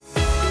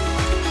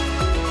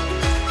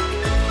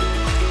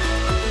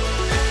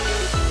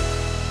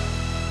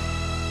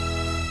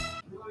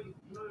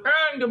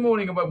good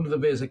morning, and welcome to the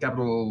VSA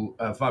Capital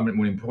 5-minute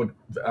morning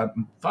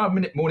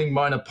 5-minute morning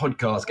miner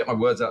podcast. Get my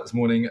words out this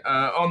morning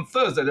on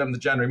Thursday, 11th of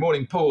January.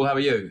 Morning, Paul. How are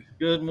you?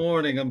 Good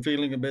morning. I'm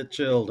feeling a bit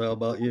chilled. How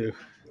about you?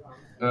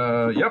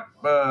 Yep.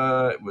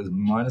 It was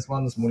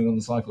 -1 this morning on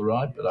the cycle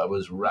ride, but I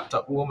was wrapped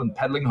up warm and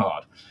pedaling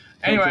hard.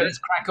 Anyway, Okay. let's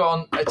crack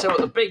on. I tell you what,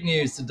 the big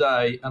news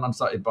today, and I'm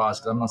slightly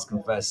biased because I must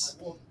confess,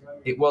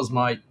 it was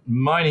my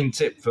mining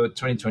tip for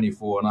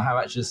 2024, and I have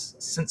actually,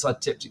 since I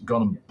tipped it,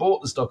 gone and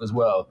bought the stock as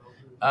well.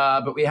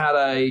 But we had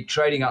a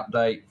trading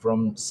update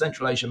from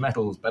Central Asia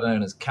Metals, better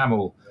known as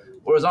CAML,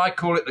 or as I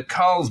call it, the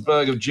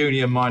Carlsberg of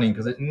junior mining,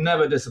 because it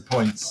never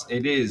disappoints.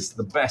 It is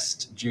the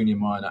best junior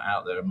miner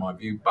out there, in my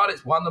view, but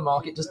it's one the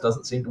market just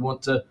doesn't seem to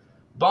want to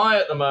buy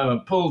at the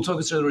moment. Paul, talk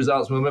us through the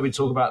results. We'll maybe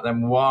talk about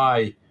them,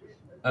 why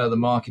the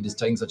market is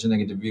taking such a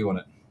negative view on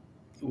it.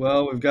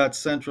 Well, we've got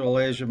Central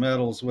Asia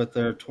Metals with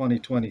their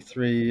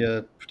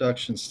 2023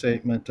 production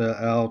statement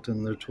out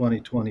and their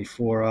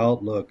 2024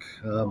 outlook.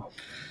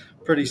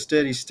 Pretty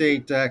steady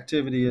state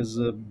activity is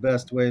the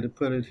best way to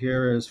put it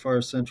here as far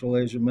as Central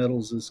Asia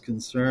Metals is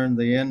concerned.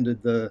 They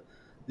ended the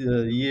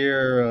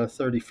year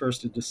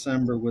 31st of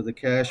December with a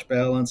cash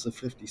balance of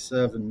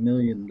 $57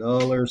 million.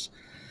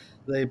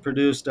 They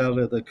produced out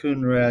of the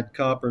Coonrad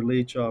copper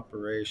leach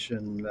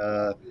operation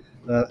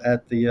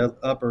at the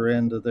upper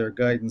end of their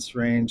guidance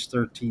range,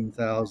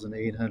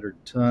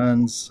 13,800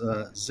 tons.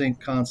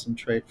 Zinc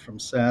concentrate from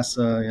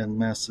Sasa in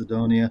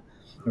Macedonia,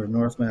 or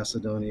North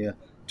Macedonia,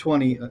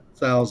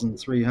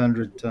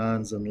 20,300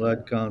 tons, and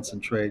lead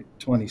concentrate,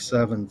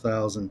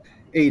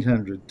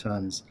 27,800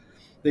 tons.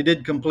 They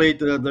did complete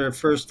their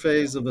first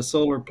phase of a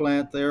solar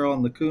plant there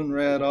on the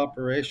Coonrad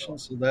operation,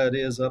 so that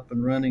is up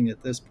and running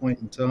at this point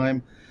in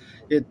time.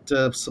 It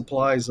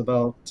supplies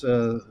about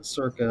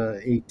circa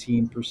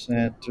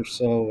 18% or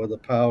so of the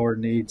power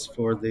needs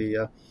for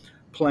the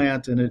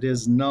plant, and it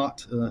is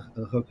not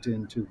hooked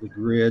into the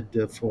grid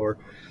for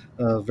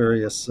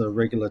various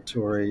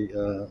regulatory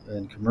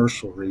and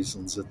commercial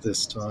reasons at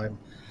this time.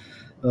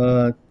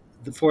 For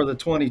the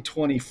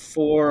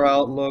 2024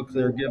 outlook,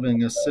 they're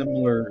giving a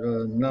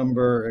similar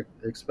number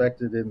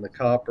expected in the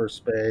copper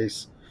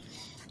space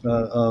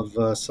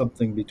of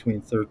something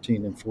between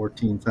 13 and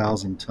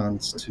 14,000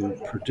 tons to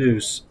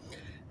produce.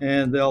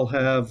 And they'll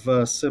have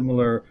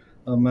similar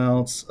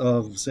amounts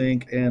of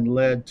zinc and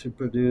lead to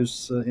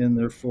produce in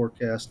their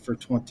forecast for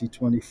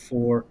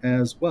 2024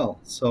 as well.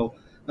 So,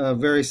 a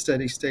very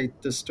steady state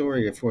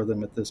story for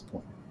them at this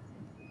point.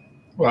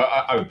 Well,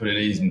 I would put it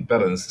even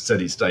better than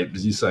steady state,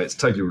 because you say it's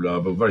totally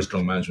reliable, very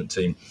strong management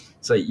team.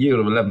 Say yield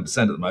of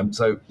 11% at the moment.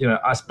 So,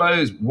 I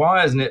suppose,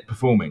 why isn't it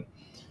performing?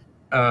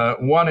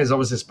 One is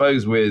obviously, I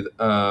suppose, with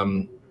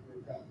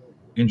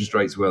interest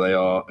rates where they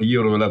are, a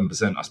yield of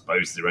 11%, I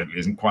suppose, theoretically,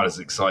 isn't quite as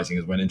exciting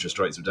as when interest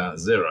rates are down at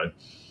zero,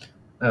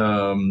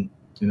 in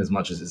as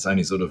much as it's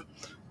only sort of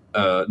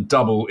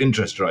double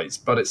interest rates,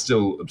 but it's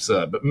still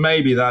absurd. But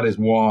maybe that is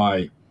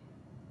why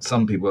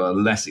some people are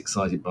less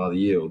excited by the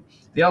yield.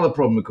 The other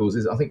problem, of course,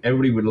 is I think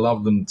everybody would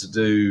love them to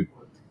do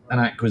an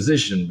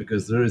acquisition,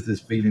 because there is this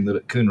feeling that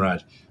at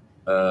Coonrad,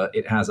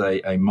 it has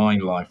a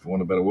mine life, for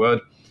want of a better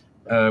word,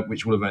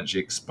 which will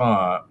eventually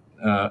expire.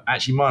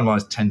 Actually, mine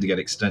lives tend to get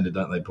extended,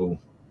 don't they, Paul?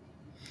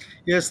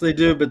 Yes, they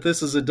do, but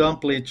this is a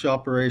dump leach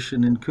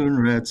operation in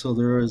Coonrad, so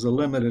there is a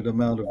limited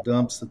amount of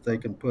dumps that they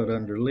can put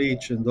under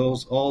leach, and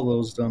all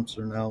those dumps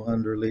are now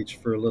under leach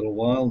for a little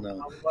while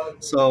now.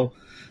 So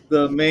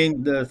the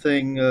main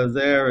thing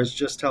there is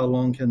just how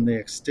long can they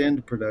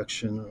extend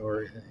production,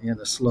 or in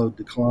a slow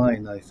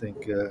decline, I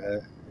think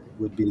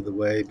would be the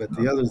way. But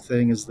the other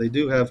thing is they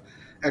do have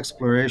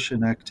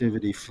exploration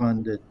activity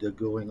funded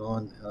going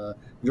on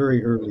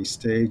very early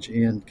stage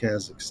in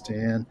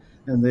Kazakhstan,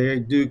 and they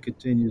do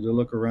continue to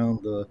look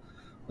around the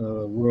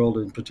world,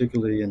 and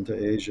particularly into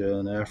Asia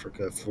and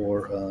Africa,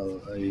 for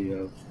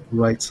a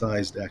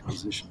right-sized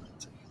acquisition.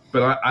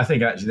 But I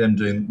think actually them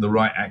doing the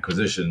right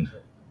acquisition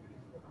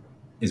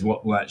is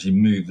what will actually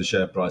move the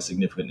share price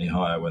significantly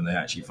higher when they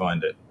actually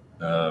find it.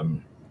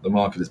 The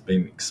market has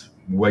been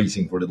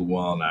waiting for a little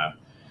while now.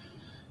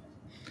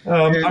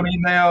 I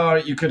mean, they are,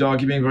 you could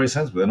argue, being very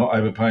sensible. They're not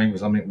overpaying for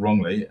something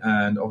wrongly.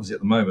 And obviously,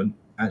 at the moment,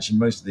 actually,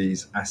 most of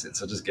these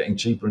assets are just getting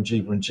cheaper and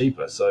cheaper and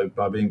cheaper. So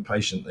by being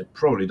patient, they've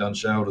probably done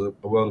shareholders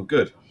a world of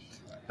good.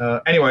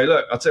 Anyway,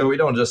 look, I'll tell you what, we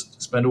don't want to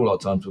just spend all our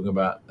time talking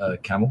about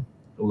CAML,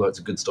 although it's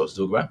a good stock to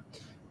talk about.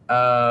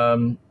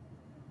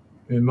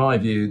 In my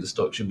view, the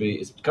stock should be,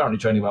 it's currently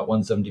trading about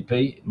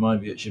 170p. In my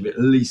view, it should be at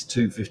least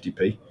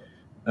 250p.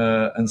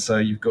 And so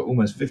you've got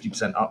almost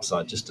 50%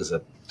 upside just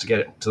to get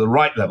it to the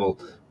right level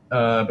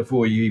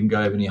before you even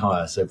go any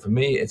higher. So for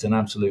me, it's an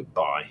absolute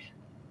buy.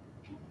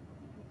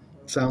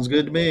 Sounds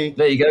good to me.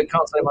 There you go.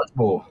 Can't say much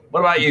more. What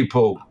about you,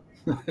 Paul?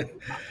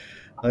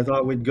 I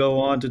thought we'd go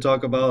on to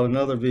talk about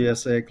another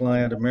VSA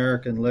client,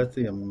 American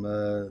Lithium,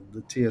 the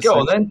TSX.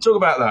 Go on then, talk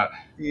about that.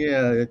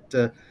 Yeah, it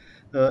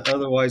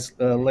otherwise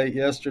late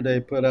yesterday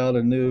put out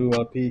a new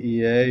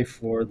PEA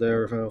for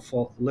their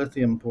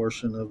lithium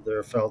portion of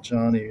their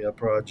Falciani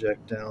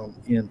project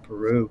down in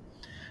Peru.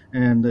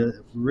 and a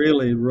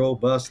really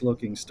robust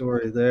looking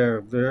story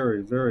there.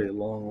 Very, very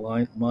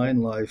long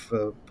mine life,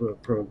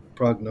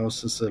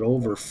 prognosis at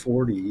over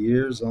 40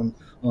 years on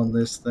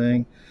this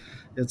thing.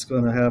 It's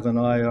going to have an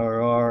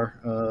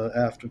IRR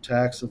after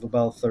tax of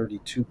about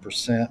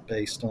 32%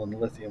 based on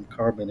lithium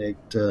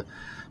carbonate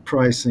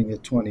pricing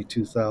at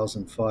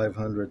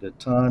 22,500 a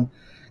ton.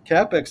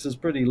 CapEx is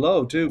pretty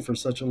low too for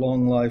such a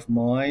long life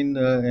mine,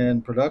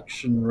 and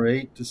production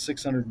rate is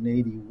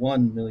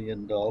 $681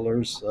 million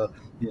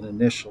in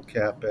initial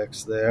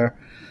CapEx there.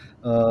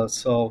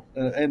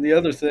 And the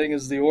other thing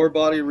is the ore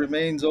body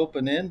remains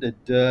open ended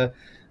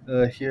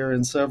here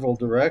in several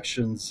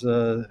directions.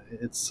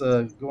 It's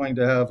going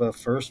to have a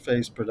first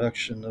phase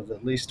production of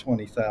at least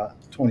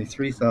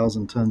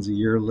 23,000 tons a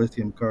year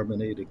lithium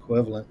carbonate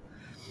equivalent.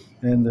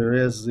 And there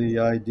is the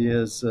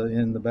ideas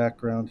in the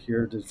background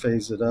here to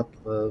phase it up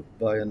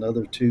by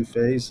another two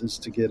phases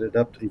to get it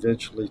up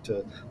eventually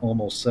to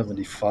almost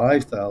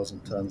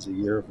 75,000 tons a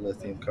year of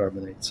lithium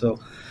carbonate.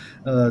 So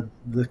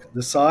the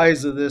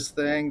size of this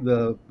thing,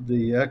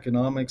 the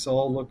economics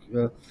all look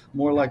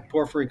more like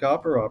porphyry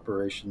copper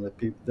operation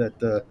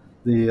that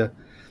the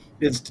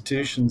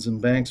institutions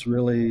and banks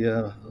really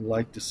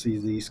like to see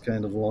these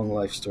kind of long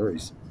life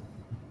stories.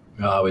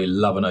 Oh, we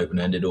love an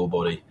open-ended ore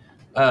body.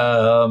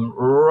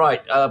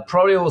 Right.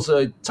 Probably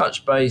also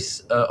touch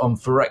base on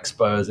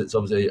Ferrexpo, as it's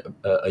obviously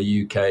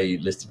a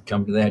UK listed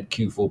company. They had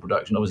Q4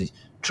 production. Obviously,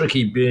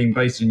 tricky being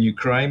based in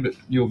Ukraine, but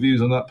your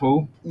views on that,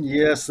 Paul?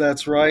 Yes,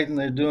 that's right, and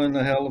they're doing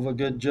a hell of a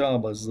good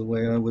job, is the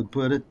way I would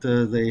put it.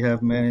 They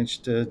have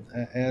managed to,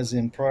 as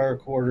in prior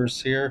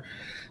quarters here,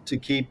 to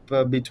keep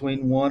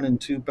between one and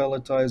two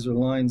pelletizer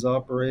lines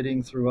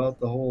operating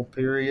throughout the whole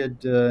period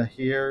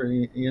here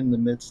in the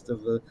midst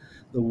of the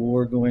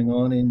war going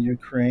on in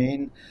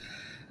Ukraine.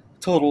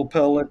 Total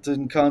pellet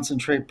and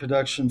concentrate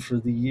production for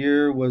the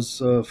year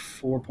was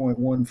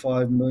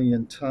 4.15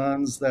 million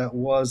tons. That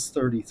was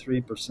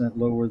 33%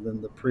 lower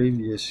than the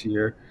previous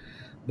year,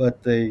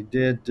 but they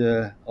did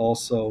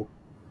also,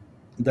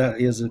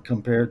 that is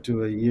compared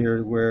to a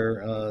year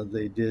where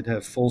they did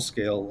have full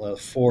scale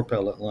four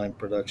pellet line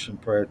production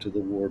prior to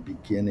the war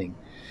beginning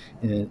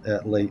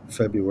at late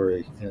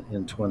February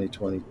in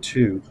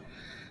 2022.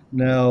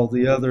 Now,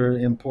 the other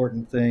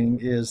important thing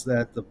is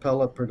that the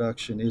pellet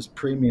production is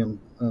premium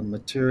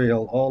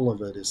material. All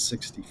of it is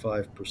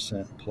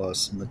 65%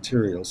 plus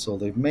material. So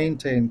they've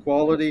maintained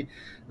quality,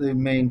 they've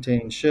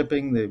maintained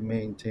shipping, they've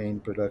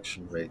maintained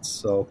production rates.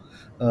 So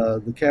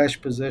the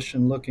cash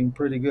position looking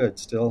pretty good,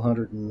 still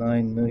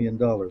 $109 million at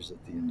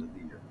the end of the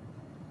year.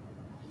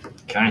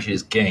 Cash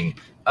is king.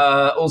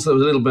 Also, a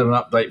little bit of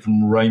an update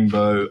from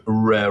Rainbow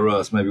Rare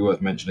Earths. Maybe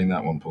worth mentioning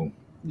that one, Paul.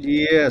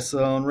 Yes,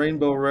 on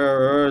Rainbow Rare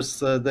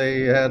Earths, they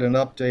had an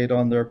update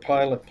on their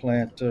pilot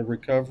plant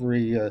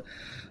recovery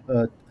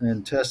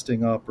and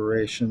testing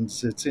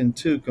operations. It's in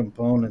two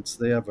components.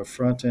 They have a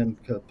front end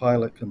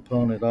pilot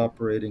component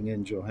operating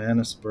in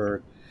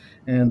Johannesburg,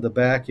 and the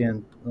back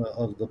end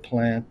of the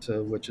plant,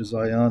 which is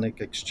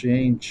ionic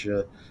exchange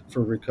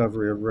for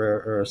recovery of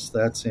rare earths,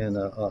 that's in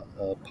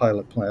a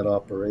pilot plant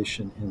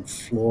operation in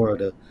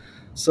Florida.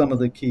 Some of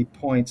the key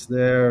points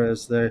there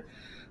is they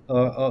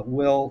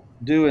will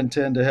do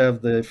intend to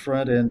have the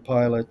front end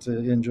pilot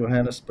in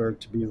Johannesburg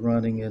to be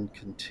running in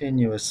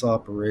continuous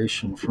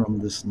operation from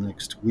this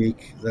next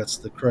week. That's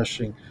the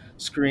crushing,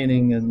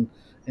 screening,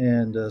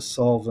 and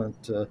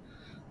solvent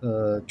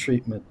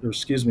treatment, or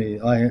excuse me,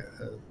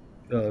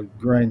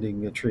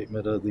 grinding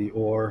treatment of the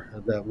ore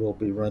that will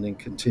be running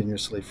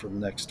continuously from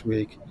next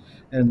week.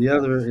 And the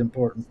other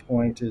important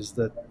point is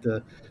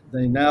that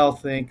they now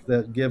think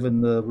that,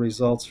 given the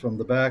results from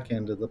the back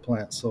end of the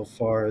plant so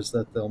far, is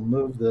that they'll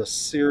move the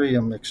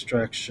cerium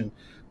extraction,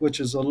 which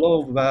is a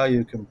low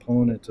value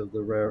component of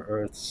the rare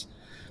earths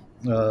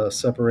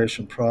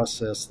separation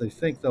process. They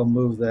think they'll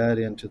move that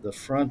into the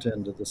front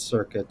end of the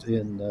circuit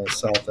in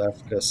South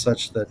Africa,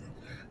 such that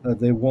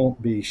they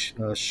won't be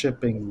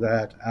shipping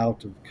that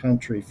out of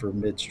country for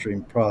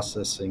midstream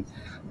processing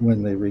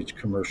when they reach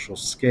commercial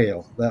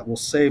scale. That will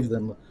save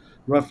them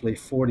roughly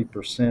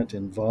 40%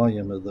 in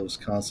volume of those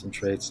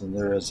concentrates, and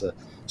there is a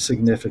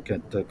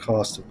significant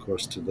cost, of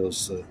course, to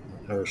those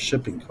or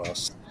shipping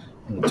costs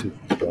to those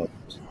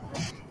problems.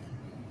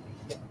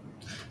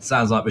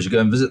 Sounds like we should go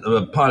and visit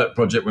the pilot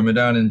project when we're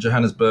down in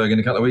Johannesburg in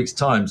a couple of weeks'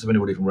 time. So if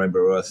anybody from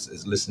Rainbow Earth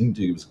is listening,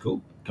 do give us a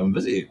call. Come and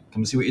visit you.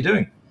 Come and see what you're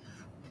doing.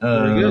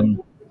 Very good.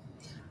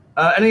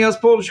 Anything else,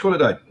 Paul? Or should we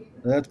call it a day?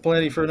 That's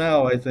plenty for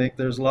now, I think.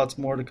 There's lots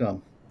more to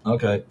come.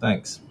 Okay,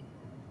 thanks.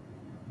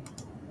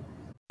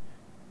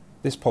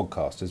 This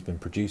podcast has been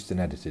produced and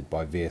edited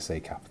by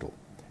VSA Capital.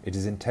 It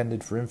is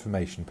intended for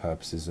information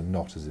purposes and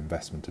not as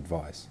investment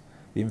advice.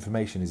 The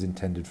information is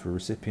intended for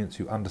recipients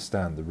who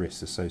understand the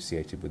risks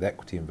associated with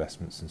equity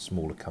investments in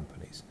smaller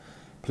companies.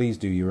 Please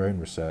do your own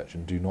research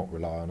and do not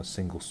rely on a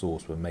single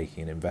source when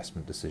making an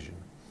investment decision.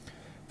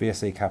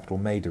 VSA Capital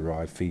may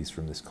derive fees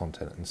from this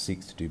content and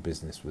seeks to do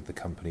business with the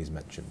companies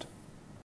mentioned.